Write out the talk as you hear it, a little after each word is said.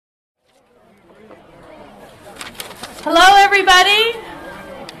Hello, everybody,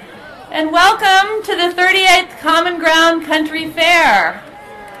 and welcome to the 38th Common Ground Country Fair.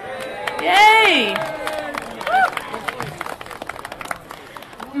 Yay!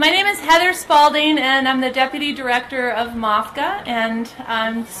 My name is Heather Spalding, and I'm the Deputy Director of MOFGA, and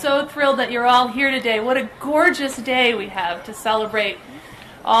I'm so thrilled that you're all here today. What a gorgeous day we have to celebrate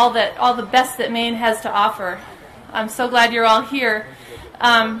all the best that Maine has to offer. I'm so glad you're all here.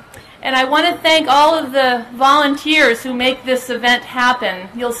 And I want to thank all of the volunteers who make this event happen.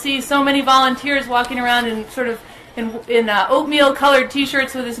 You'll see so many volunteers walking around in oatmeal-colored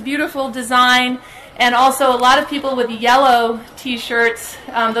T-shirts with this beautiful design, and also a lot of people with yellow T-shirts.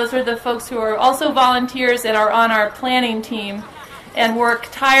 Those are the folks who are also volunteers and are on our planning team and work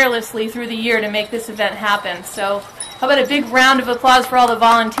tirelessly through the year to make this event happen. So how about a big round of applause for all the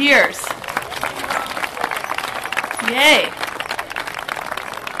volunteers? Yay!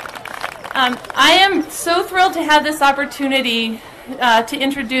 I am so thrilled to have this opportunity to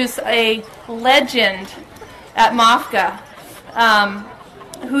introduce a legend at MOFGA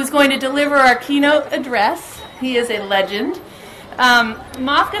who's going to deliver our keynote address. He is a legend.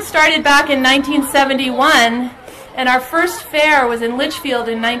 MOFGA started back in 1971, and our first fair was in Litchfield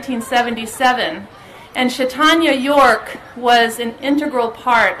in 1977. And Chaitanya York was an integral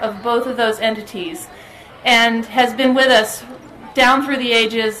part of both of those entities and has been with us down through the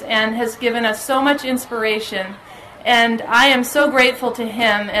ages and has given us so much inspiration. And I am so grateful to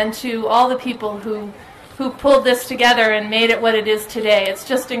him and to all the people who pulled this together and made it what it is today. It's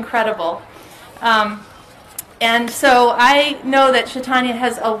just incredible. And so I know that Chaitanya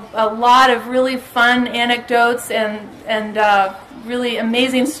has a lot of really fun anecdotes and really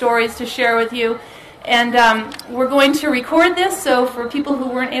amazing stories to share with you. And we're going to record this, so for people who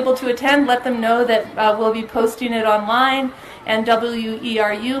weren't able to attend, let them know that we'll be posting it online, and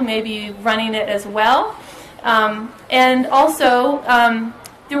WERU may be running it as well. And also,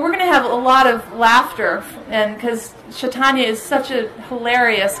 we're going to have a lot of laughter, and because Chaitanya is such a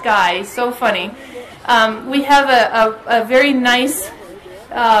hilarious guy, he's so funny. We have a very nice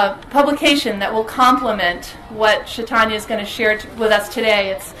publication that will complement what Chaitanya is going to share with us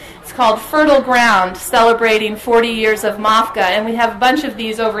today. It's called Fertile Ground, celebrating 40 years of MOFGA, and we have a bunch of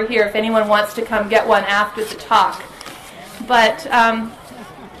these over here if anyone wants to come get one after the talk. But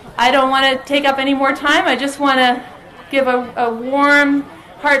I don't want to take up any more time. I just want to give a warm,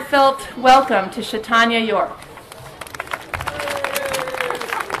 heartfelt welcome to Chaitanya York.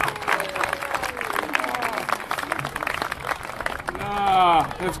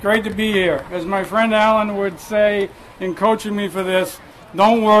 It's great to be here. As my friend Alan would say in coaching me for this,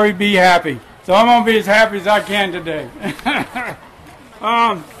 don't worry, be happy. So I'm going to be as happy as I can today.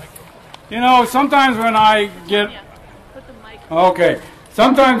 You know, sometimes when I get...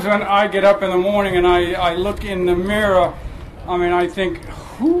 Sometimes when I get up in the morning and I look in the mirror, I mean, I think,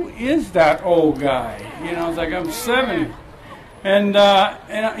 who is that old guy? You know, it's like I'm 70. And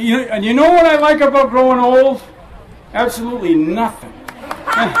you know what I like about growing old? Absolutely nothing.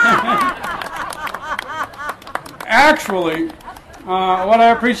 Actually, what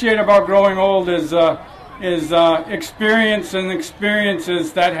I appreciate about growing old is experience and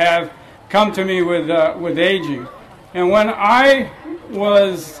experiences that have come to me with aging. And when I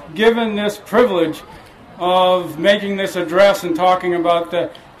was given this privilege of making this address and talking about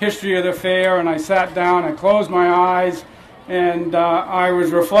the history of the fair, and I sat down, I closed my eyes, and I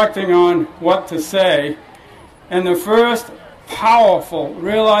was reflecting on what to say. And the first powerful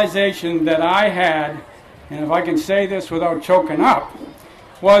realization that I had, and if I can say this without choking up,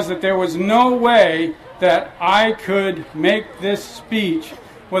 was that there was no way that I could make this speech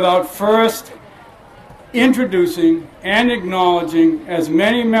without first introducing and acknowledging as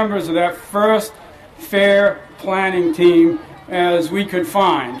many members of that first fair planning team as we could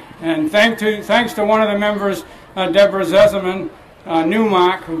find. And thanks to one of the members, Deborah Zezelman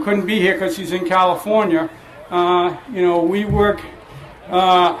Newmark, who couldn't be here because she's in California. You know, we work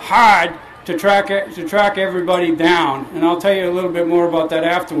hard to track everybody down, and I'll tell you a little bit more about that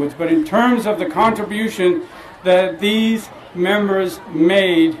afterwards. But in terms of the contribution that these members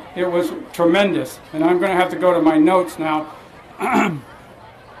made, it was tremendous. And I'm going to have to go to my notes now.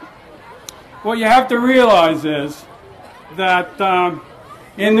 What you have to realize is that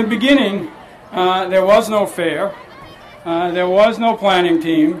in the beginning there was no fair, there was no planning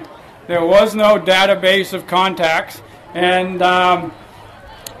team, there was no database of contacts, and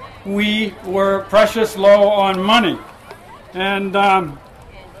we were precious low on money. And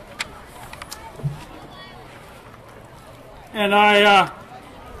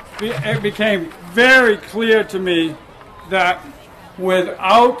it became very clear to me that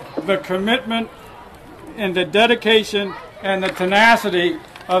without the commitment and the dedication and the tenacity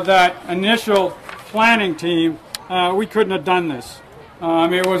of that initial planning team, we couldn't have done this.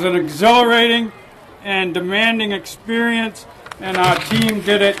 It was an exhilarating and demanding experience, and our team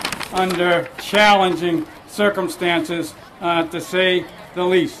did it under challenging circumstances, to say the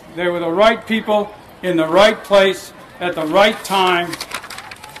least. They were the right people in the right place at the right time,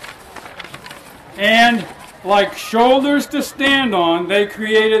 and like shoulders to stand on, they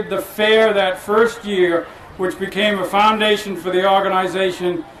created the fair that first year, which became a foundation for the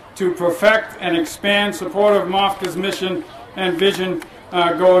organization to perfect and expand support of MOFGA's mission and vision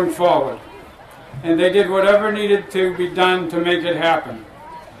going forward. And they did whatever needed to be done to make it happen.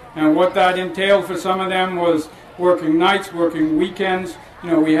 And what that entailed for some of them was working nights, working weekends.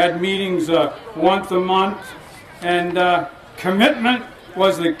 We had meetings once a month, and commitment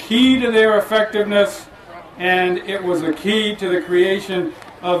was the key to their effectiveness, and it was the key to the creation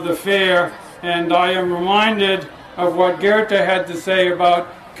of the fair. And I am reminded of what Goethe had to say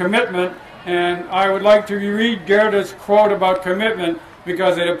about commitment, and I would like to reread Goethe's quote about commitment,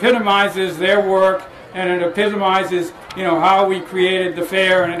 because it epitomizes their work, and it epitomizes, how we created the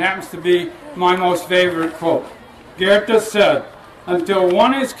fair, and it happens to be my most favorite quote. Goethe said, "Until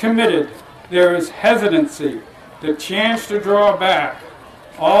one is committed, there is hesitancy, the chance to draw back,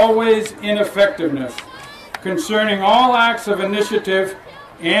 always ineffectiveness. Concerning all acts of initiative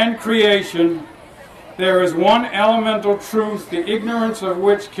and creation, there is one elemental truth, the ignorance of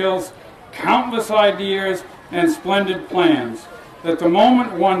which kills countless ideas and splendid plans, that the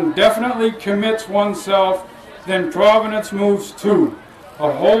moment one definitely commits oneself, then providence moves too.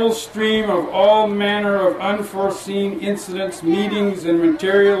 A whole stream of all manner of unforeseen incidents, meetings, and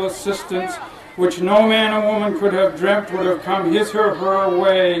material assistance, which no man or woman could have dreamt would have come his or her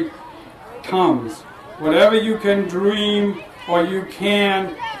way, comes. Whatever you can dream, or you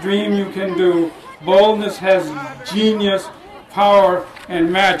can dream you can do, boldness has genius, power,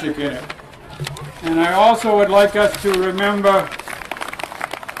 and magic in it." And I also would like us to remember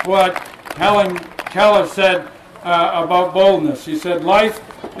what Helen Keller said about boldness. She said, "Life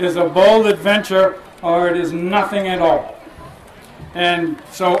is a bold adventure, or it is nothing at all." And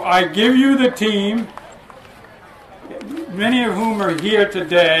so I give you the team, many of whom are here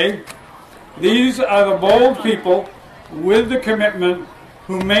today. These are the bold people with the commitment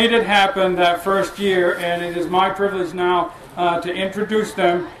who made it happen that first year, and it is my privilege now to introduce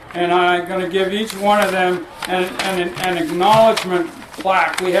them, and I'm going to give each one of them an acknowledgement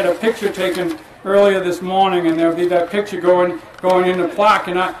plaque. We had a picture taken earlier this morning, and there'll be that picture going in the plaque.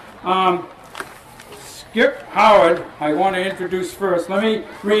 And Skip Howard, I want to introduce first. Let me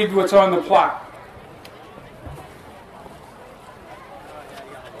read what's on the plaque.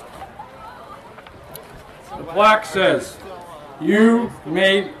 The plaque says, "You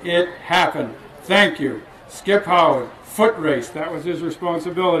made it happen. Thank you. Skip Howard, foot race." That was his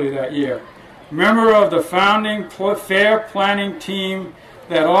responsibility that year. Member of the founding fair planning team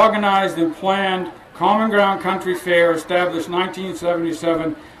that organized and planned Common Ground Country Fair, established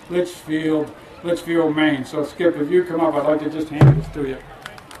 1977, Litchfield, Maine. So Skip, if you come up, I'd like to just hand this to you.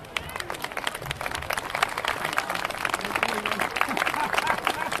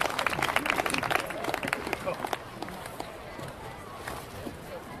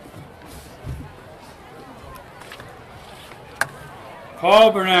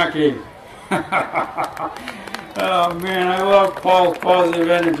 Paul Bernanke. Oh man, I love Paul's positive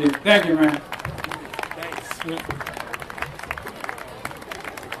energy. Thank you, man. Thanks.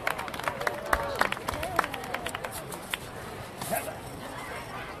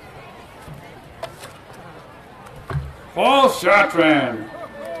 Paul Chartrand,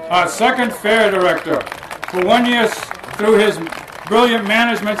 our second fair director, for 1 year through his brilliant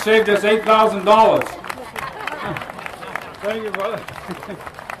management saved us $8,000. Thank you, brother.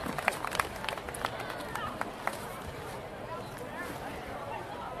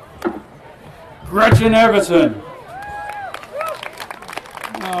 Gretchen Everson.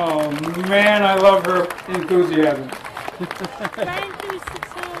 Oh man, I love her enthusiasm. Thank you,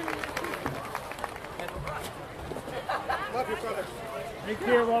 Susan. Love you, brother. Take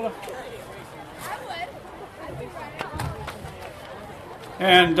care, brother.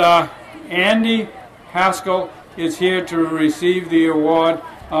 And Andy Haskell is here to receive the award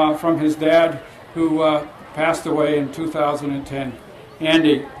from his dad, who passed away in 2010.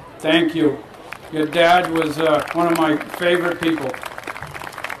 Andy, thank you. Your dad was one of my favorite people.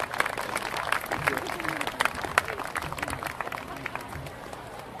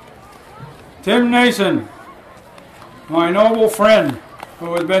 Tim Nason, my noble friend,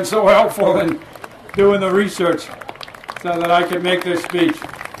 who has been so helpful in doing the research so that I could make this speech.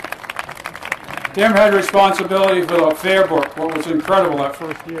 Tim had responsibility for the fair book, what was incredible that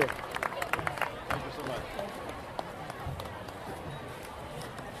first year.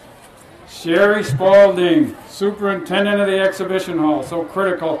 Sherry Spalding, superintendent of the exhibition hall, so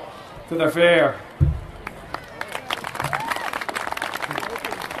critical to the fair.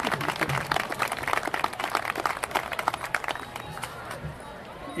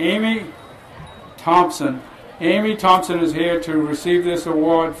 Amy Thompson. Amy Thompson is here to receive this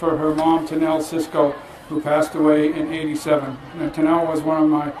award for her mom, Tanel Cisco, who passed away in '87. Tanel was one of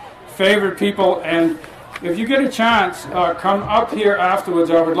my favorite people, and if you get a chance, come up here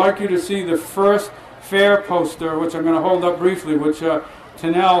afterwards. I would like you to see the first fair poster, which I'm going to hold up briefly, which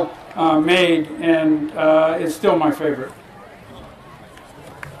Tanel made, and is still my favorite.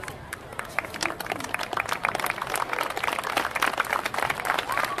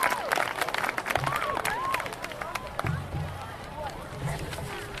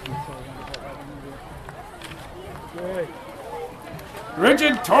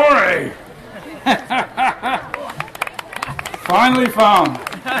 Richard Torrey! Finally found.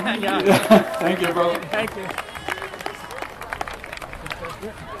 Thank you, brother. Thank you.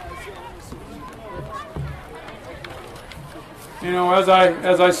 You know, as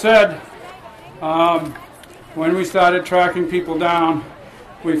I said, when we started tracking people down,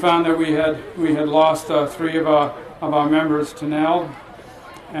 we found that we had lost 3 of our members, Tanel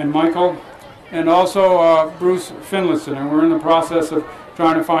and Michael, and also Bruce Finlayson, and we're in the process of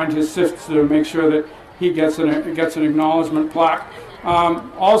trying to find his sister to make sure that he gets an acknowledgement plaque.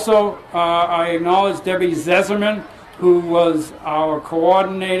 Also, I acknowledge Debbie Zeserman, who was our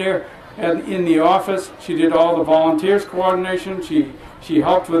coordinator in the office. She did all the volunteers coordination. She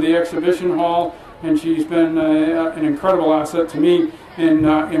helped with the exhibition hall, and she's been an incredible asset to me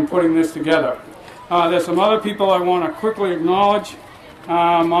in putting this together. There's some other people I want to quickly acknowledge.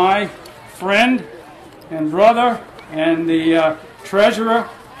 My friend and brother and the treasurer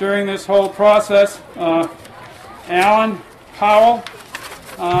during this whole process, Alan Powell.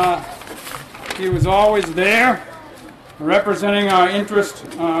 He was always there representing our interest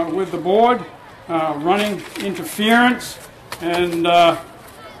with the board, running interference, and I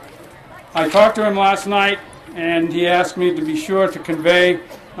talked to him last night, and he asked me to be sure to convey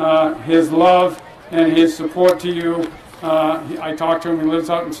his love and his support to you. I talked to him. He lives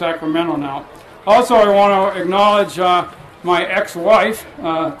out in Sacramento now. Also, I want to acknowledge my ex-wife,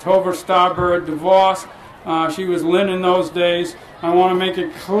 Tover Starbird DeVos. She was Lynn in those days. I want to make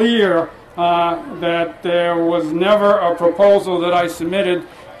it clear that there was never a proposal that I submitted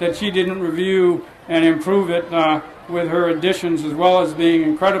that she didn't review and improve it with her additions, as well as being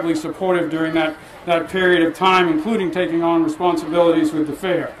incredibly supportive during that period of time, including taking on responsibilities with the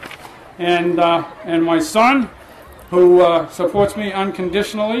fair. And my son, who supports me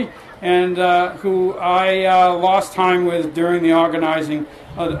unconditionally, and who I lost time with during the organizing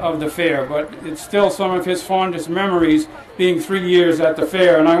of the fair. But it's still some of his fondest memories, being 3 years at the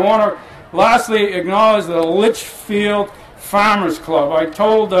fair. And I want to lastly acknowledge the Litchfield Farmers Club. I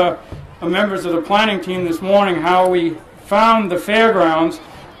told the members of the planning team this morning how we found the fairgrounds.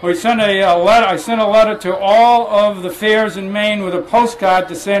 We sent a letter. I sent a letter to all of the fairs in Maine with a postcard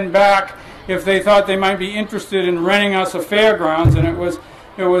to send back if they thought they might be interested in renting us a fairgrounds, and it was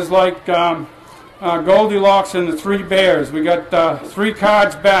like Goldilocks and the Three Bears. We got 3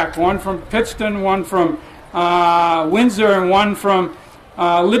 cards back, one from Pittston, one from Windsor, and one from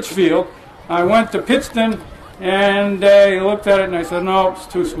Litchfield. I went to Pittston, and they looked at it, and I said, no, it's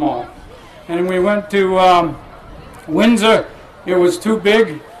too small. And we went to Windsor. It was too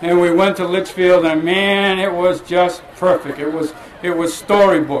big, and we went to Litchfield, and man, it was just perfect. It was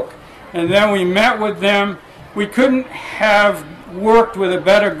storybook. And then we met with them. We couldn't have worked with a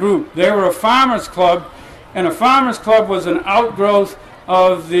better group. They were a farmers club, and a farmers club was an outgrowth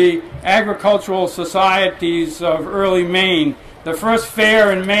of the agricultural societies of early Maine. The first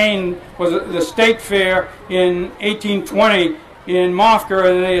fair in Maine was the state fair in 1820 in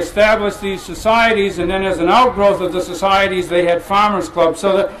Mofka, and they established these societies, and then as an outgrowth of the societies they had farmers clubs.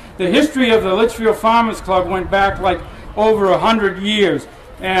 So the history of the Litchfield Farmers Club went back like over 100 years.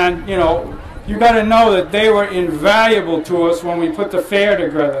 And, you know, you got to know that they were invaluable to us when we put the fair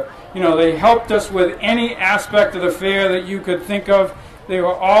together. You know, they helped us with any aspect of the fair that you could think of. They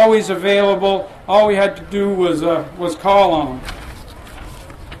were always available. All we had to do was call on them.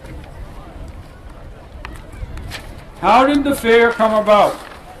 How did the fair come about?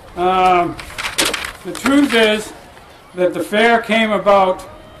 The truth is that the fair came about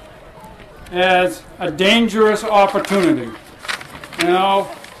as a dangerous opportunity. You know,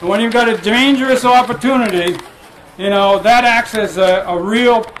 when you've got a dangerous opportunity, you know, that acts as a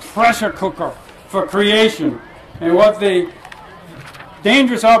real pressure cooker for creation. And what the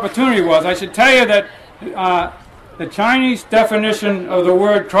dangerous opportunity was, I should tell you that the Chinese definition of the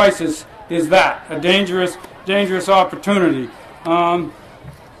word crisis is that, a dangerous opportunity.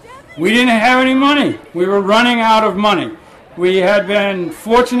 We didn't have any money. We were running out of money. We had been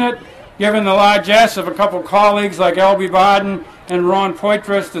fortunate, given the largesse of a couple colleagues like L.B. Barden and Ron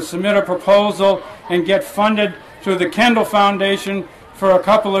Poitras, to submit a proposal and get funded through the Kendall Foundation for a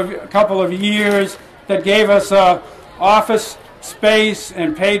couple of years that gave us office space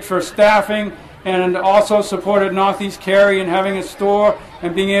and paid for staffing, and also supported Northeast Cary in having a store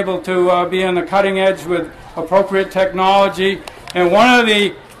and being able to be on the cutting edge with appropriate technology. And one of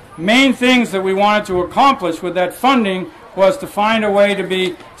the main things that we wanted to accomplish with that funding was to find a way to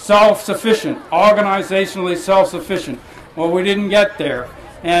be self-sufficient, organizationally self-sufficient. Well, we didn't get there.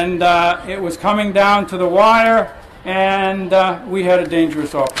 And it was coming down to the wire, and we had a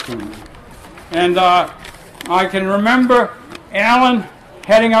dangerous opportunity. And I can remember Alan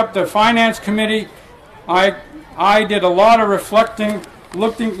heading up the finance committee. I did a lot of reflecting,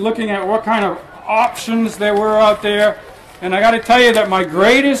 looking at what kind of options there were out there. And I got to tell you that my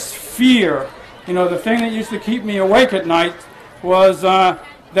greatest fear, the thing that used to keep me awake at night, was that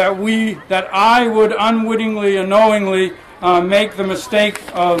I would unwittingly and knowingly make the mistake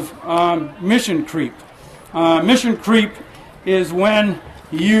of mission creep. Mission creep is when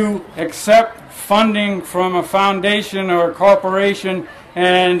you accept funding from a foundation or a corporation,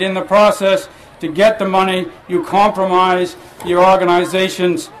 and in the process, to get the money, you compromise your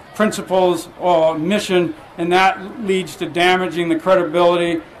organization's principles or mission, and that leads to damaging the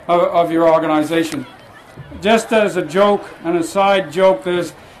credibility of your organization. Just as a joke, an aside joke,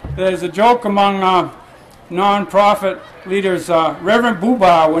 there's a joke among non-profit leaders. Reverend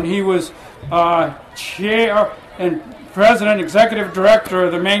Buba, when he was chair and president, executive director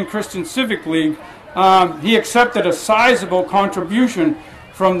of the Maine Christian Civic League, he accepted a sizable contribution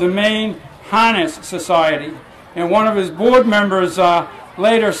from the Maine Harness Society. And one of his board members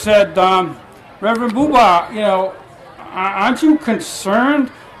later said, Reverend Buba, aren't you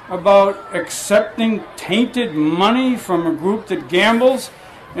concerned about accepting tainted money from a group that gambles?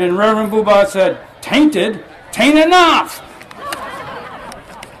 And Reverend Buba said, tainted? Tain't enough!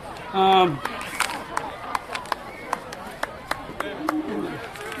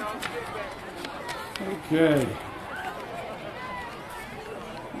 Okay.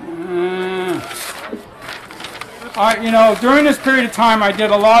 During this period of time, I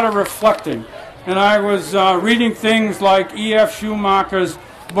did a lot of reflecting, and I was reading things like E.F. Schumacher's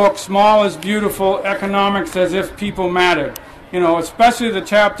book, Small is Beautiful, Economics as If People Mattered, especially the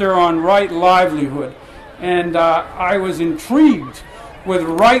chapter on right livelihood. And I was intrigued with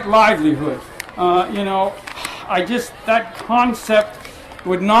right livelihood. That concept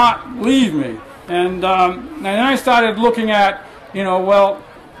would not leave me. And then I started looking at,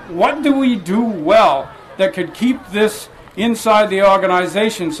 what do we do well that could keep this inside the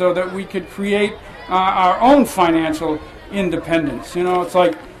organization so that we could create our own financial independence? It's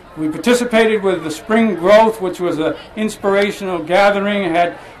like we participated with the Spring Growth, which was an inspirational gathering. It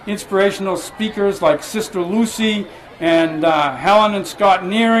had inspirational speakers like Sister Lucy and Helen and Scott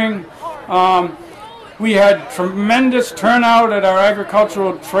Nearing. We had tremendous turnout at our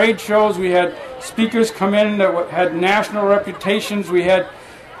agricultural trade shows. We had speakers come in that had national reputations.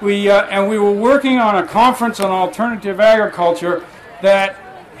 And we were working on a conference on alternative agriculture that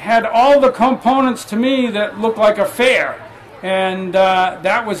had all the components to me that looked like a fair. And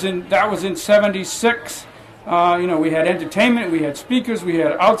that was in '76. We had entertainment, we had speakers, we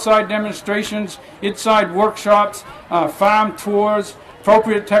had outside demonstrations, inside workshops, farm tours,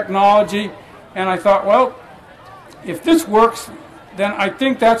 appropriate technology. And I thought, well, if this works, then I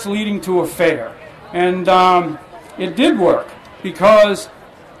think that's leading to a fair. And it did work, because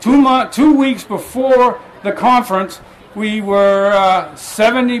 2 weeks before the conference, we were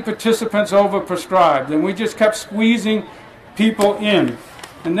 70 participants overprescribed, and we just kept squeezing people in.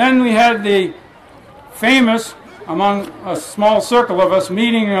 And then we had the famous, among a small circle of us,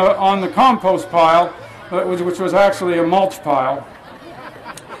 meeting on the compost pile, which was actually a mulch pile,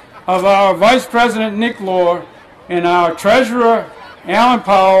 of our Vice President Nick Lohr and our Treasurer Alan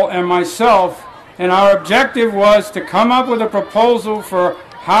Powell and myself. And our objective was to come up with a proposal for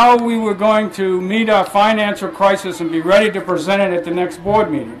how we were going to meet our financial crisis and be ready to present it at the next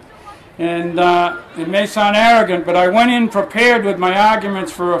board meeting. And it may sound arrogant, but I went in prepared with my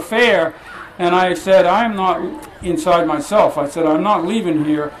arguments for a fair, and I said, I'm not inside myself. I said, I'm not leaving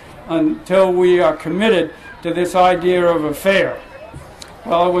here until we are committed to this idea of a fair.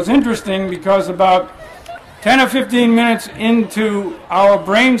 Well, it was interesting because about 10 or 15 minutes into our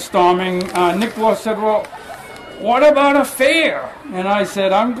brainstorming, Nicholas said, well, what about a fair? And I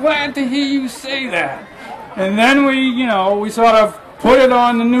said, I'm glad to hear you say that. And then we sort of put it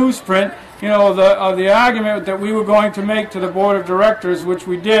on the newsprint, the argument that we were going to make to the board of directors, which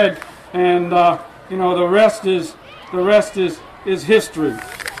we did, and the rest is history.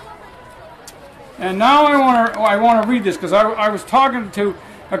 And now I want to read this because I was talking to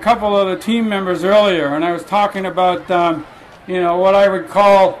a couple of the team members earlier, and I was talking about what I would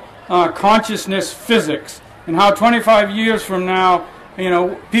call consciousness physics, and how 25 years from now,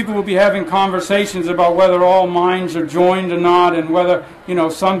 people will be having conversations about whether all minds are joined or not, and whether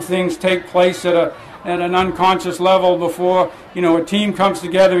some things take place at an unconscious level before a team comes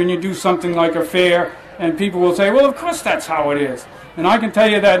together and you do something like a fair, and people will say, well, of course that's how it is. And I can tell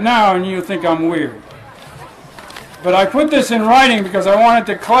you that now, and you think I'm weird. But I put this in writing because I wanted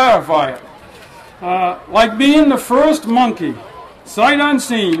to clarify it. Like being the first monkey, sight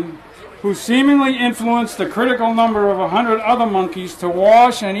unseen, who seemingly influenced the critical number of 100 other monkeys to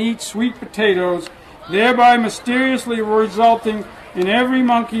wash and eat sweet potatoes, thereby mysteriously resulting in every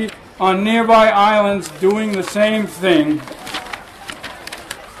monkey on nearby islands doing the same thing.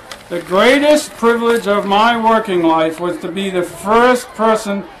 The greatest privilege of my working life was to be the first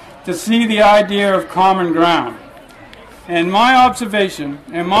person to see the idea of common ground. And my observation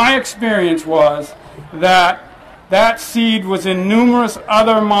and my experience was that that seed was in numerous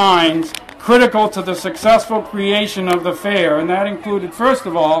other minds critical to the successful creation of the fair. And that included, first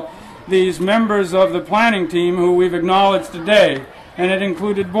of all, these members of the planning team who we've acknowledged today. And it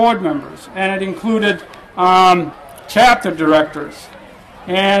included board members. And it included chapter directors.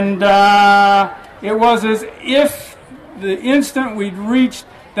 And it was as if the instant we'd reached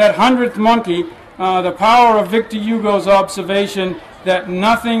that 100th monkey, the power of Victor Hugo's observation that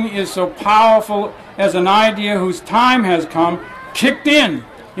nothing is so powerful as an idea whose time has come, kicked in,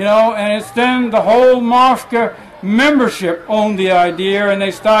 and it's then the whole MOFGA membership owned the idea, and they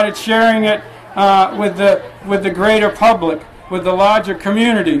started sharing it with the greater public, with the larger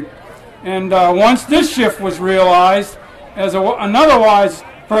community. And once this shift was realized, as another wise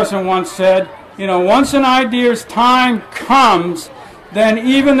person once said, once an idea's time comes, then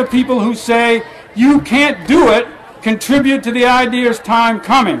even the people who say you can't do it contribute to the idea's time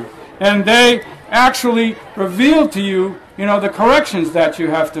coming, and they actually reveal to you, the corrections that you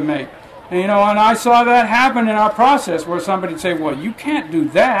have to make. And I saw that happen in our process, where somebody'd say, well, you can't do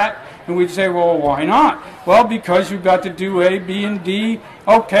that, and we'd say, well, why not? Well, because you've got to do A, B, and D.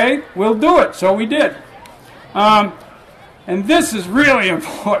 Okay, we'll do it. So we did. And this is really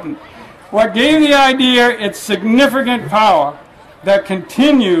important. What gave the idea its significant power that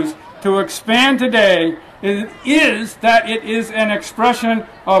continues to expand today is that it is an expression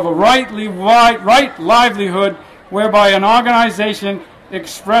of a right livelihood, whereby an organization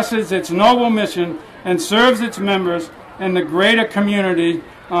expresses its noble mission and serves its members and the greater community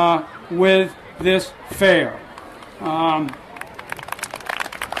with this fair.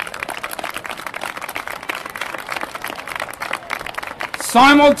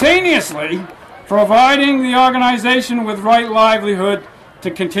 Simultaneously providing the organization with right livelihood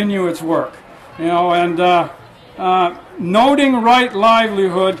to continue its work. Noting right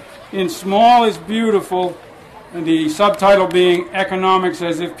livelihood in small is beautiful, and the subtitle being Economics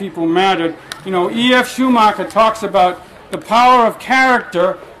as if People Mattered. E.F. Schumacher talks about the power of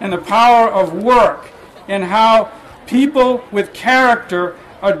character and the power of work, and how people with character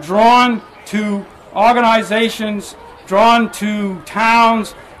are drawn to organizations, drawn to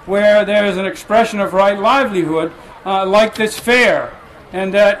towns where there is an expression of right livelihood, like this fair.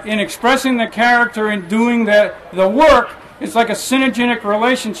 And that in expressing the character and doing the work, it's like a synergistic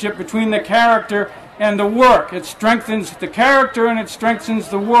relationship between the character and the work. It strengthens the character and it strengthens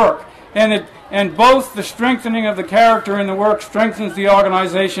the work. And both the strengthening of the character and the work strengthens the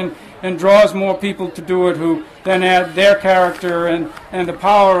organization and draws more people to do it, who then add their character and the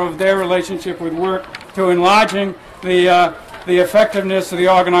power of their relationship with work to enlarging the effectiveness of the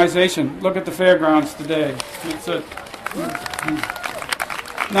organization. Look at the fairgrounds today.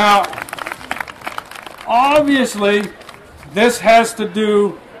 Now, obviously, this has to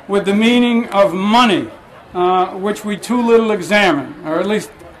do with the meaning of money, which we too little examine, or at least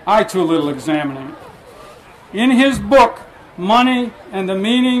I too little examining. In his book, Money and the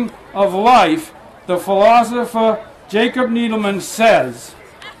Meaning of Life, the philosopher Jacob Needleman says,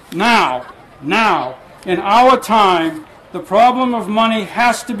 Now, in our time, the problem of money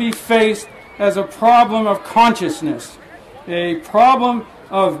has to be faced as a problem of consciousness, a problem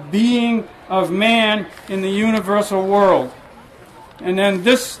of being of man in the universal world. And then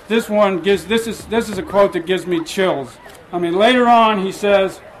this one gives, this is a quote that gives me chills. I mean, later on he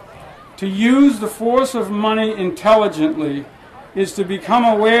says, to use the force of money intelligently is to become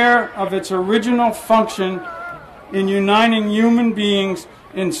aware of its original function in uniting human beings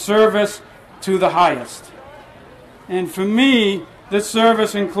in service to the highest. And for me, this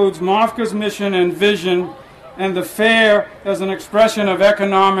service includes MOFGA's mission and vision, and the fair as an expression of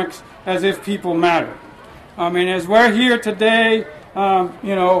economics as if people matter. I mean, as we're here today,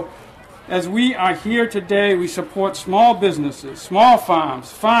 as we are here today, we support small businesses, small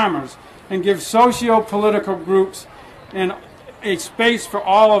farms, farmers, and give socio-political groups and a space for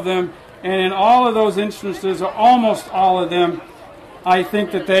all of them. And in all of those instances, or almost all of them, I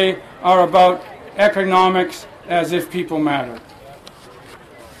think that they are about economics as if people matter.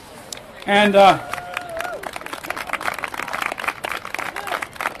 And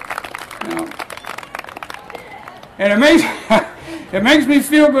and it makes me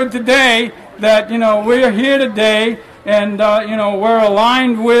feel good today that we're here today, and we're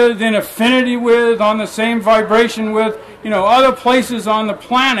aligned with, in affinity with, on the same vibration with other places on the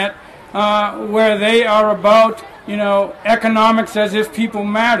planet where they are about economics as if people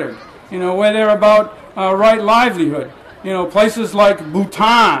mattered. Where they're about right livelihood. Places like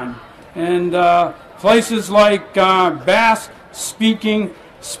Bhutan and places like Basque-speaking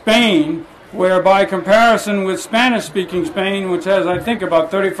Spain, where by comparison with Spanish-speaking Spain, which has, I think, about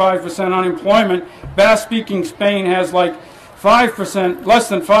 35% unemployment, Basque-speaking Spain has like 5%, less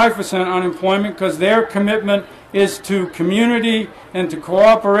than 5% unemployment, because their commitment is to community and to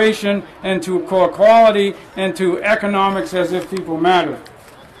cooperation and to equality and to economics as if people matter.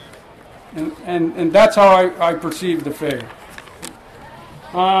 And that's how I perceive the fair.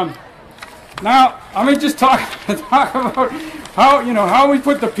 Now, let me just talk about how we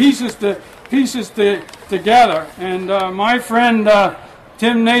put the pieces together. And my friend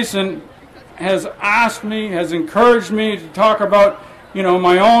Tim Nason has encouraged me to talk about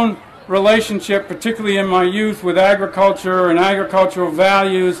my own relationship, particularly in my youth, with agriculture and agricultural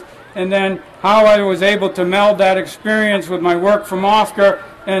values, and then how I was able to meld that experience with my work for MOFGA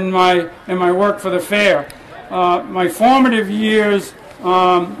and my work for the fair. My formative years,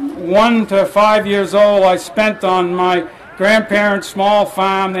 1 to 5 years old, I spent on my grandparents' small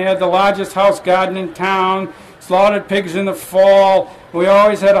farm. They had the largest house garden in town, slaughtered pigs in the fall. We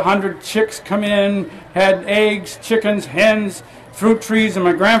always had 100 chicks come in, had eggs, chickens, hens, fruit trees, and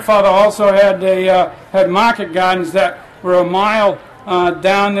my grandfather also had market gardens that were a mile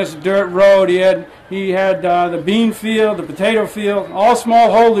down this dirt road. He had the bean field, the potato field, all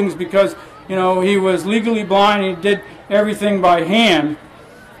small holdings because he was legally blind. He did everything by hand.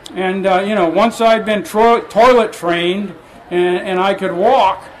 And once I'd been toilet trained and I could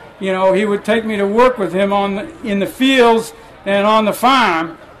walk, he would take me to work with him in the fields and on the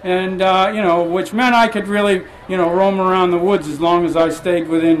farm, and which meant I could really roam around the woods as long as I stayed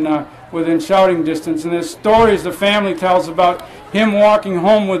within shouting distance. And there's stories the family tells about him walking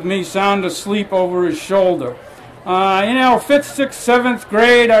home with me sound asleep over his shoulder. 5th, 6th, 7th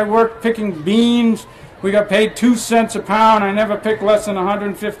grade, I worked picking beans. We got paid 2 cents a pound. I never picked less than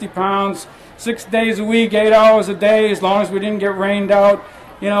 150 pounds. 6 days a week, 8 hours a day, as long as we didn't get rained out.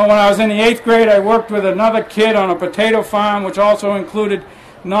 When I was in the 8th grade, I worked with another kid on a potato farm, which also included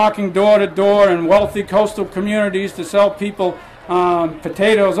knocking door to door in wealthy coastal communities to sell people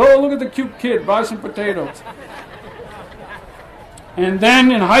potatoes. Oh, look at the cute kid, buy some potatoes. And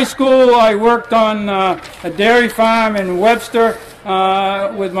then in high school, I worked on a dairy farm in Webster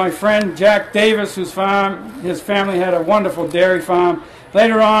with my friend Jack Davis, his family had a wonderful dairy farm.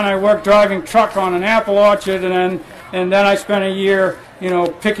 Later on, I worked driving truck on an apple orchard, and then I spent a year,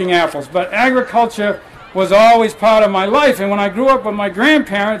 picking apples. But agriculture was always part of my life, and when I grew up with my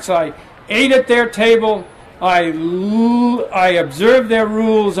grandparents, I ate at their table, I observed their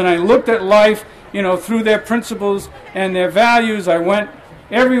rules, and I looked at life, through their principles and their values. I went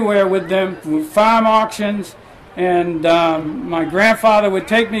everywhere with them, with farm auctions, and my grandfather would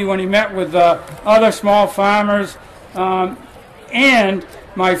take me when he met with other small farmers. And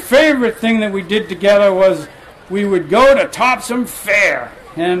my favorite thing that we did together was we would go to Topsom Fair.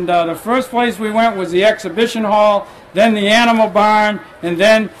 And the first place we went was the exhibition hall, then the animal barn, and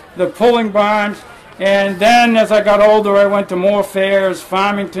then the pulling barns. And then as I got older, I went to more fairs,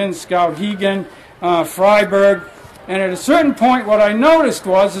 Farmington, Skowhegan, Freiburg. And at a certain point, what I noticed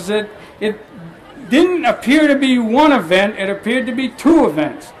was that it didn't appear to be one event, it appeared to be 2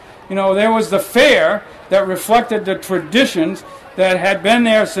 events. There was the fair that reflected the traditions that had been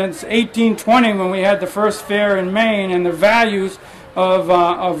there since 1820 when we had the first fair in Maine, and the values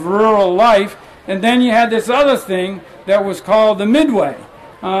of rural life. And then you had this other thing that was called the Midway,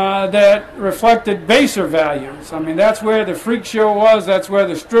 that reflected baser values. I mean, that's where the freak show was, that's where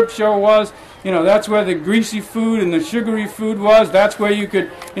the strip show was, that's where the greasy food and the sugary food was, that's where you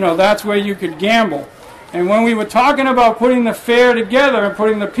could, that's where you could gamble. And when we were talking about putting the fair together and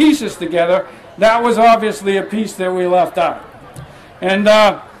putting the pieces together, that was obviously a piece that we left out. And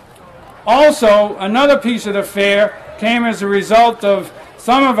also, another piece of the fair came as a result of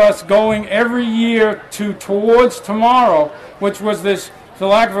some of us going every year to Towards Tomorrow, which was this, for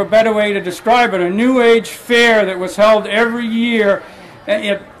lack of a better way to describe it, a New Age fair that was held every year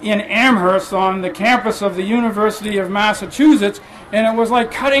in Amherst on the campus of the University of Massachusetts, and it was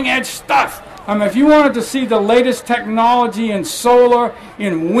like cutting edge stuff. If you wanted to see the latest technology in solar,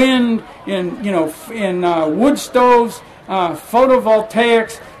 in wind, in wood stoves,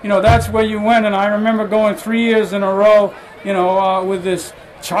 photovoltaics, that's where you went. And I remember going 3 years in a row, with this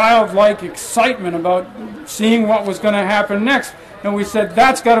childlike excitement about seeing what was going to happen next. And we said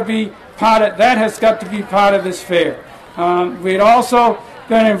that has got to be part of this fair. We had also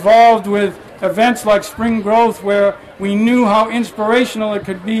been involved with events like Spring Growth, where we knew how inspirational it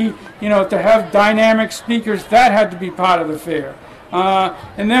could be, to have dynamic speakers. That had to be part of the fair.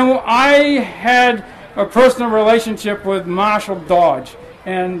 And then I had a personal relationship with Marshall Dodge.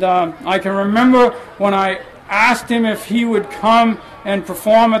 And I can remember when I asked him if he would come and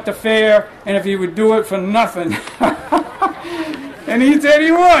perform at the fair and if he would do it for nothing. And he said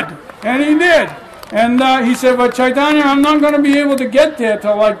he would, and he did. And he said, "But Chaitanya, I'm not going to be able to get there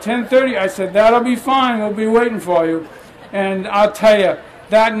till like 10:30. I said, "That'll be fine. We'll be waiting for you." And I'll tell you,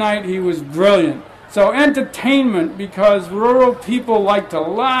 that night he was brilliant. So entertainment, because rural people like to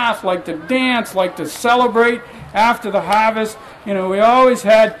laugh, like to dance, like to celebrate after the harvest. We always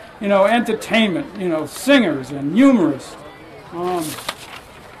had, entertainment, singers and humorists.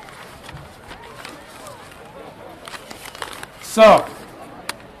 So,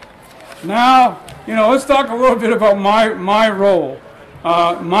 now, let's talk a little bit about my role,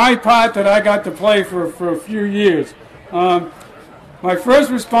 my part that I got to play for a few years. My first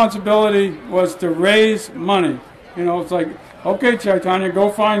responsibility was to raise money. It's like, okay, Chaitanya,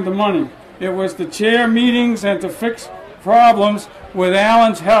 go find the money. It was to chair meetings and to fix problems with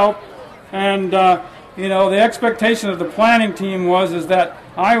Alan's help. And, the expectation of the planning team is that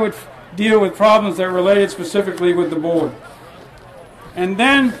I would deal with problems that related specifically with the board. And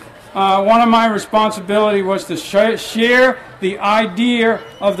then one of my responsibility was to share the idea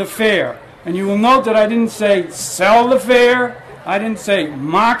of the fair. And you will note that I didn't say sell the fair. I didn't say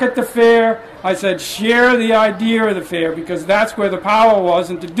market the fair. I said share the idea of the fair, because that's where the power was.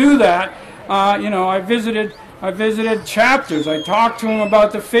 And to do that, I visited chapters. I talked to them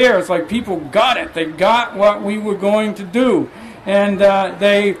about the fair. It's like people got it. They got what we were going to do, and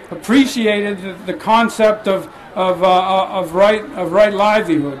they appreciated the concept of right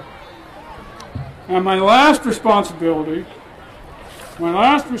livelihood. And my last responsibility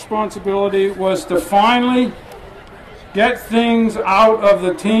was to finally get things out of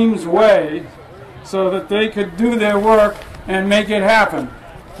the team's way so that they could do their work and make it happen,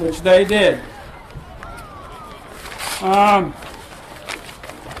 which they did.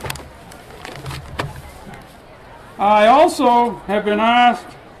 I also have been asked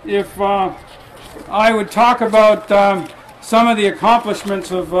if I would talk about some of the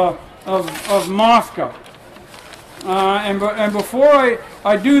accomplishments of MOFGA. And before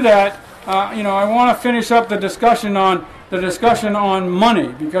I do that, I want to finish up the discussion on money,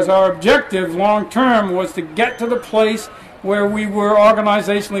 because our objective long term was to get to the place where we were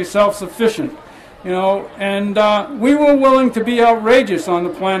organizationally self-sufficient. And we were willing to be outrageous on the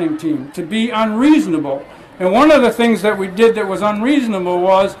planning team, to be unreasonable. And one of the things that we did that was unreasonable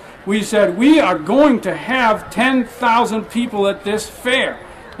was we said we are going to have 10,000 people at this fair.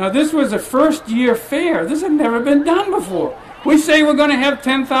 Now this was a first year fair. This had never been done before. We say we're going to have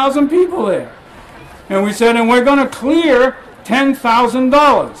 10,000 people there. And we said, and we're going to clear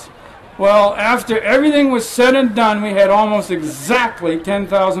 $10,000. Well, after everything was said and done, we had almost exactly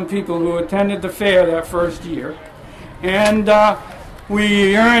 10,000 people who attended the fair that first year. And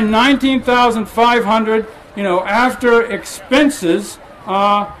we earned $19,500. After expenses,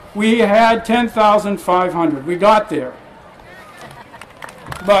 we had $10,500. We got there.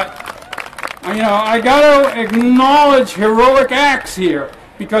 But, I got to acknowledge heroic acts here,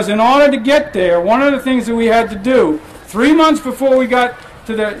 because in order to get there, one of the things that we had to do, 3 months before we got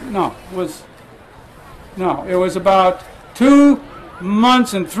to it was about 2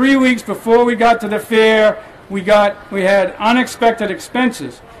 months and 3 weeks before we got to the fair, we had unexpected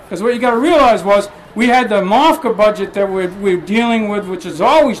expenses. Because what you got to realize was we had the MOFCA budget that we're dealing with, which is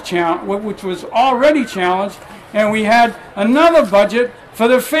always which was already challenged, and we had another budget for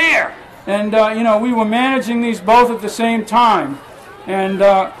the fair. And you know, we were managing these both at the same time. And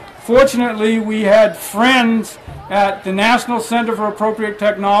fortunately, we had friends at the National Center for Appropriate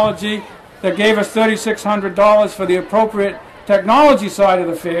Technology that gave us $3,600 for the appropriate technology side of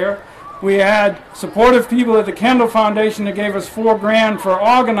the fair. We had supportive people at the Kendall Foundation that gave us $4 grand for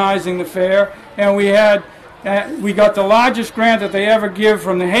organizing the fair, and we got the largest grant that they ever give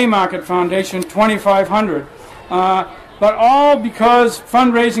from the Haymarket Foundation, $2,500. But all because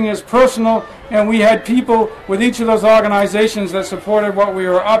fundraising is personal, and we had people with each of those organizations that supported what we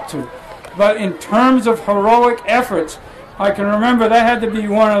were up to. But in terms of heroic efforts, I can remember that had to be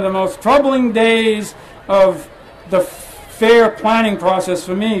one of the most troubling days of the fair planning process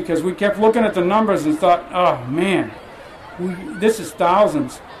for me, because we kept looking at the numbers and thought, oh man, this is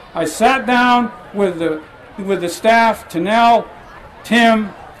thousands. I sat down with the staff, Tanel, Tim,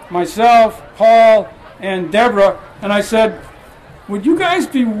 myself, Paul, and Deborah, and I said, would you guys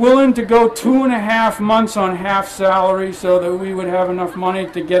be willing to go 2.5 months on half salary so that we would have enough money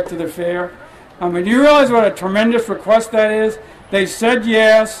to get to the fair? I mean, do you realize what a tremendous request that is? They said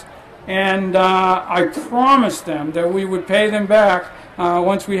yes, and I promised them that we would pay them back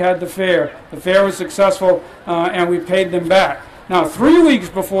once we had the fair. The fair was successful, and we paid them back. Now, 3 weeks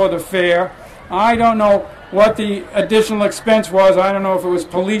before the fair, I don't know what the additional expense was. I don't know if it was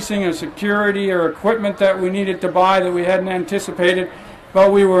policing or security or equipment that we needed to buy that we hadn't anticipated,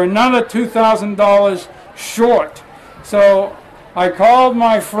 but we were another $2,000 short. So I called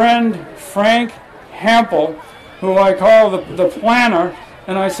my friend Frank Hampel, who I call the planner,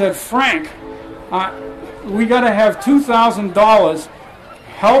 and I said, Frank, we got to have $2,000.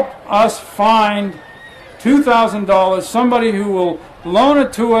 Help us find $2,000, somebody who will loan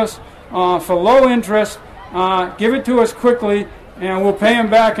it to us for low interest, give it to us quickly, and we'll pay him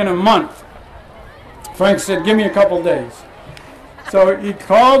back in a month. Frank said, give me a couple days. So he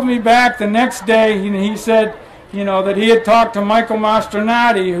called me back the next day, and he said, you know, that he had talked to Michael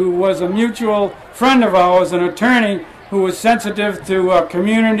Mastronati, who was a mutual friend of ours, an attorney who was sensitive to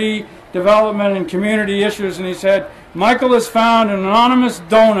community development and community issues, and he said, Michael has found an anonymous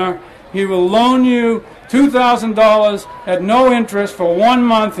donor. He will loan you $2,000 at no interest for 1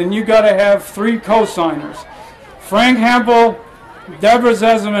 month, and you got to have 3 co-signers. Frank Hempel, Deborah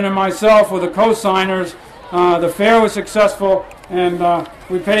Zezeman, and myself were the co-signers. The fair was successful, and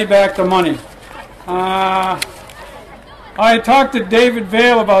we paid back the money. I talked to David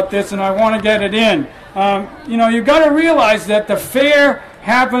Vail about this, and I want to get it in. You know, you've got to realize that the fair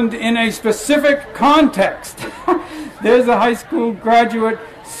happened in a specific context. There's a high school graduate,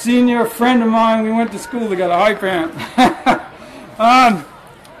 senior friend of mine. We went to school together, hi Pam.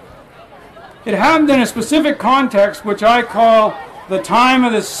 It happened in a specific context, which I call the time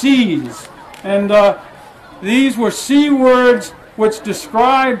of the seas. And these were sea words which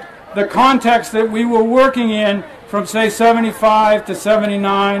described the context that we were working in from, say, 75 to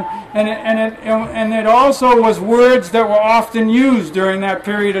 79, and it also was words that were often used during that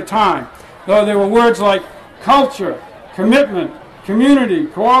period of time. Though there were words like culture, commitment, community,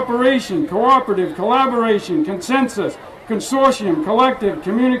 cooperation, cooperative, collaboration, consensus, consortium, collective,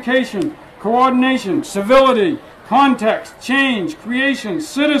 communication, coordination, civility, context, change, creation,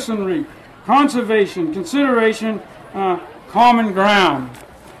 citizenry, conservation, consideration, common ground.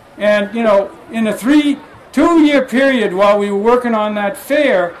 And, you know, in the 2-year period while we were working on that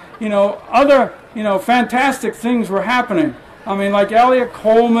fair, you know, other, you know, fantastic things were happening. I mean, like Elliot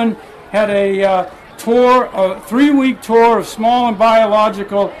Coleman had a tour, a 3-week tour of small and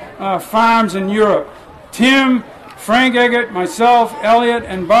biological farms in Europe. Tim, Frank Eggert, myself, Elliot,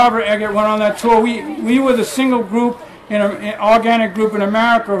 and Barbara Eggert went on that tour. We were the single group, an organic group in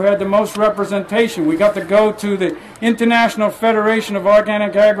America who had the most representation. We got to go to the International Federation of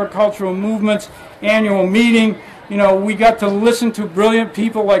Organic Agricultural Movements annual meeting. You know, we got to listen to brilliant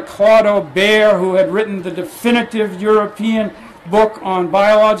people like Claude Aubert, who had written the definitive European book on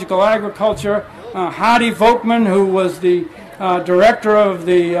biological agriculture. Hardy Volkmann, who was the director of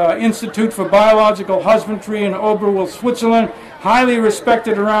the Institute for Biological Husbandry in Oberwil, Switzerland, highly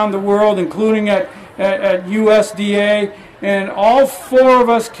respected around the world, including at USDA. And all 4 of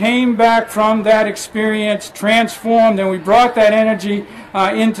us came back from that experience transformed, and we brought that energy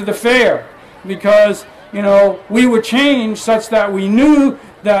into the fair, because, you know, we were changed such that we knew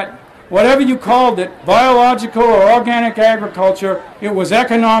that whatever you called it, biological or organic agriculture, it was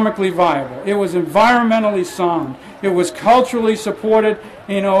economically viable. It was environmentally sound. It was culturally supported,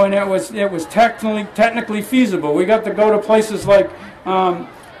 you know, and it was technically feasible. We got to go to places like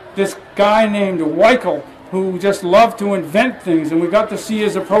this guy named Weichel, who just loved to invent things, and we got to see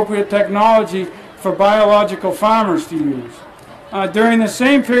his appropriate technology for biological farmers to use. During the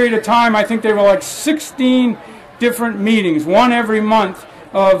same period of time, I think there were like 16 different meetings, one every month,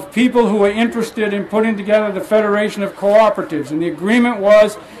 of people who were interested in putting together the Federation of Cooperatives. And the agreement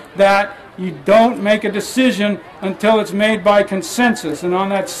was that you don't make a decision until it's made by consensus. And on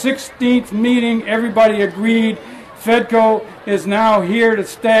that 16th meeting, everybody agreed FEDCO is now here to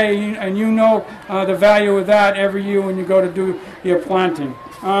stay, and you know the value of that every year when you go to do your planting.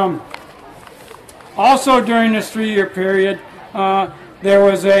 Also during this 3-year period, there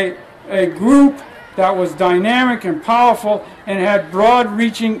was a group that was dynamic and powerful and had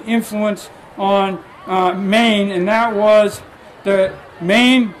broad-reaching influence on Maine, and that was the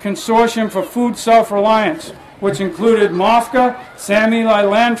Maine Consortium for Food Self-Reliance, which included MOFGA, Sam Ely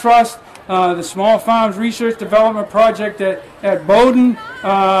Land Trust, the Small Farms Research Development Project at Bowdoin,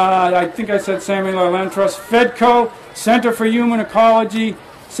 I think I said Sam Ely Land Trust, FEDCO, Center for Human Ecology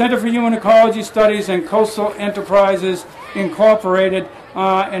Studies, and Coastal Enterprises Incorporated,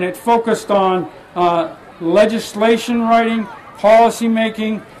 and it focused on legislation writing, policy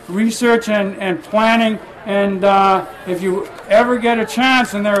making, research and planning, and if you ever get a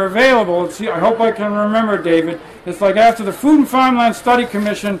chance and they're available, I hope I can remember, David, it's like after the Food and Farmland Study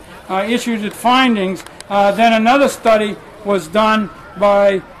Commission issued its findings, then another study was done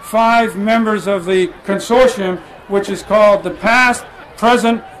by 5 members of the consortium, which is called The Past,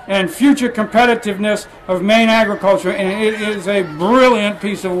 Present, and Future Competitiveness of Maine Agriculture, and it is a brilliant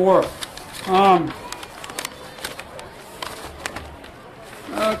piece of work.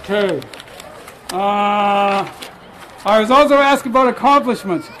 Okay. I was also asked about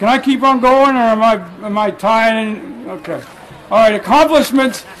accomplishments. Can I keep on going, or am I tired? Okay. All right,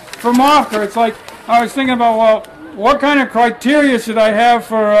 accomplishments for MOFGA. It's like I was thinking about, well, what kind of criteria should I have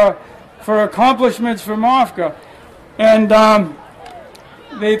for accomplishments for MOFGA? And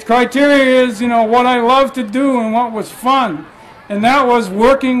the criteria is, what I love to do and what was fun, and that was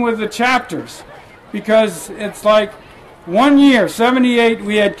working with the chapters, because it's like 1 year, 78,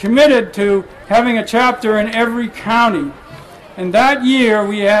 we had committed to having a chapter in every county. And that year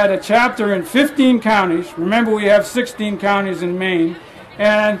we had a chapter in 15 counties. Remember, we have 16 counties in Maine.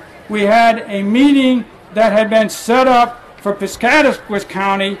 And we had a meeting that had been set up for Piscataquis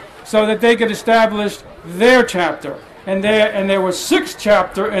County so that they could establish their chapter. And there were 6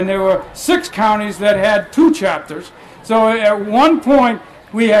 counties that had 2 chapters. So at one point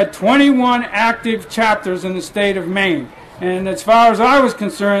we had 21 active chapters in the state of Maine. And as far as I was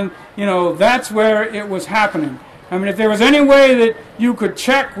concerned, that's where it was happening. I mean, if there was any way that you could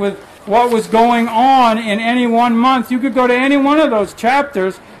check with what was going on in any one month, you could go to any one of those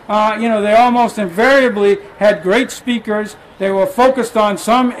chapters. They almost invariably had great speakers. They were focused on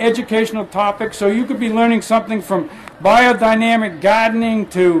some educational topic, so you could be learning something from biodynamic gardening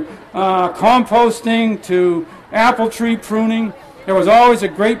to composting to apple tree pruning. There was always a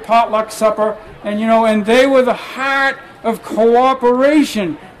great potluck supper, and they were the heart of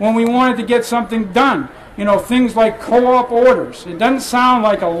cooperation when we wanted to get something done. Things like co-op orders. It doesn't sound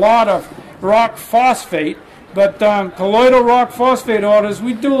like a lot of rock phosphate, but colloidal rock phosphate orders,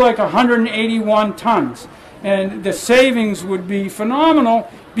 we do like 181 tons. And the savings would be phenomenal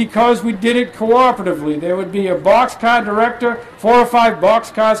because we did it cooperatively. There would be a boxcar director, 4 or 5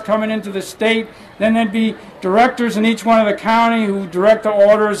 boxcars coming into the state. Then there'd be directors in each one of the county who direct the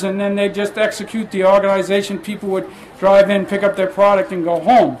orders, and then they'd just execute the organization. People would drive in, pick up their product, and go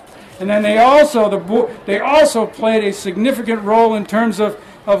home. And then they also played a significant role in terms of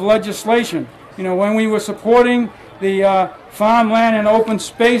legislation. When we were supporting the farmland and open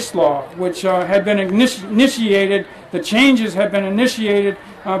space law, which had been initiated, the changes had been initiated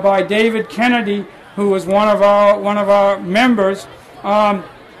by David Kennedy, who was one of our members.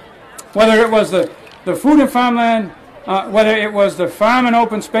 Whether it was the food and farmland, whether it was the farm and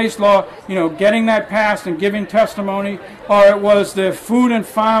open space law, getting that passed and giving testimony, or it was the Food and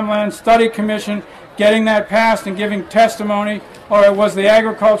Farmland Study Commission getting that passed and giving testimony, or it was the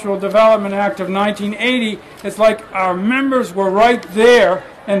Agricultural Development Act of 1980, it's like our members were right there,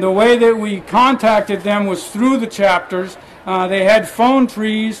 and the way that we contacted them was through the chapters. They had phone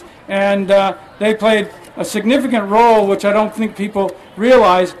trees, and they played a significant role, which I don't think people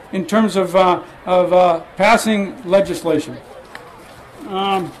realize, in terms of passing legislation.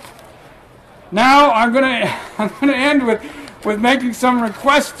 Now I'm going to end with making some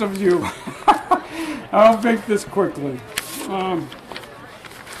requests of you. I'll make this quickly.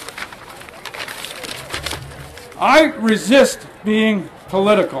 I resist being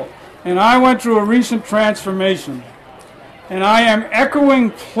political, and I went through a recent transformation. And I am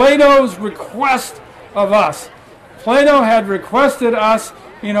echoing Plato's request of us. Plato had requested us,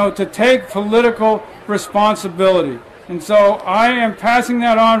 to take political responsibility. And so I am passing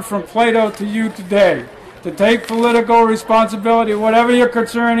that on from Plato to you today, to take political responsibility, whatever your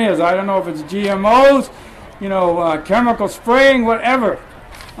concern is. I don't know if it's GMOs, chemical spraying, whatever.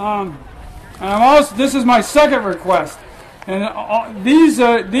 And this is my second request. And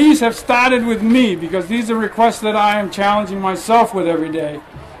these have started with me, because these are requests that I am challenging myself with every day.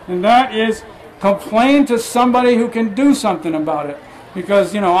 And that is, complain to somebody who can do something about it.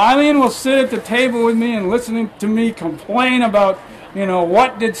 Because, Eileen will sit at the table with me and listening to me complain about,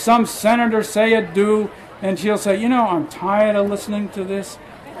 what did some senator say or do. And she'll say, I'm tired of listening to this.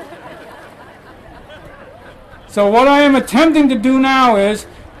 So what I am attempting to do now is,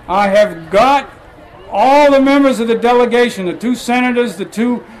 I have got all the members of the delegation, the 2 senators, the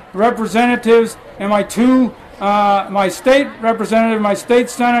 2 representatives, and my state representative, my state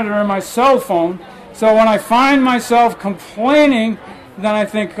senator, and my cell phone. So when I find myself complaining, then I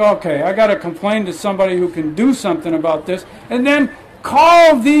think, okay, I got to complain to somebody who can do something about this, and then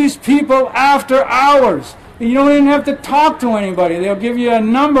call these people after hours. You don't even have to talk to anybody. They'll give you a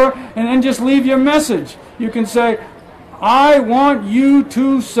number, and then just leave your message. You can say, I want you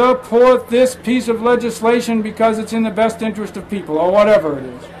to support this piece of legislation because it's in the best interest of people, or whatever it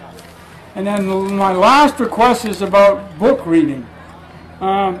is. And then my last request is about book reading.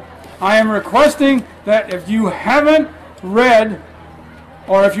 I am requesting that if you haven't read,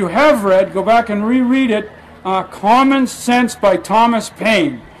 or if you have read, go back and reread it, Common Sense by Thomas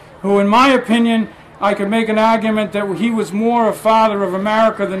Paine, who, in my opinion, I could make an argument that he was more a father of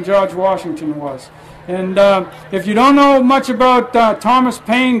America than George Washington was. And if you don't know much about Thomas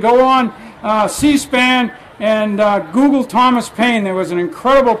Paine, go on C-SPAN and Google Thomas Paine. There was an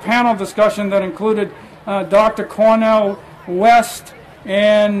incredible panel discussion that included Dr. Cornel West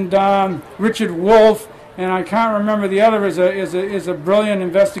and Richard Wolff, and I can't remember the other is a brilliant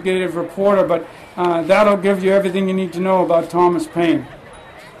investigative reporter, but that'll give you everything you need to know about Thomas Paine.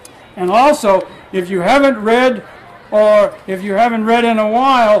 And also, if you haven't read, or if you haven't read in a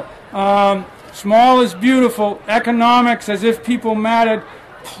while, Small is Beautiful, Economics as If People Mattered,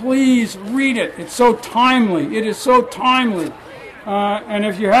 please read it. It's so timely. It is so timely. And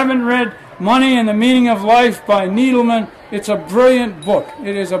if you haven't read Money and the Meaning of Life by Needleman, it's a brilliant book.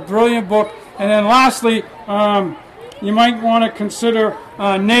 It is a brilliant book. And then lastly, you might want to consider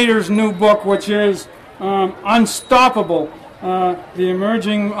Nader's new book, which is Unstoppable, the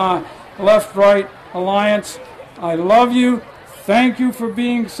Emerging Left-Right Alliance. I love you. Thank you for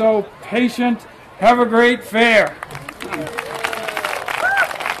being so patient. Have a great fair.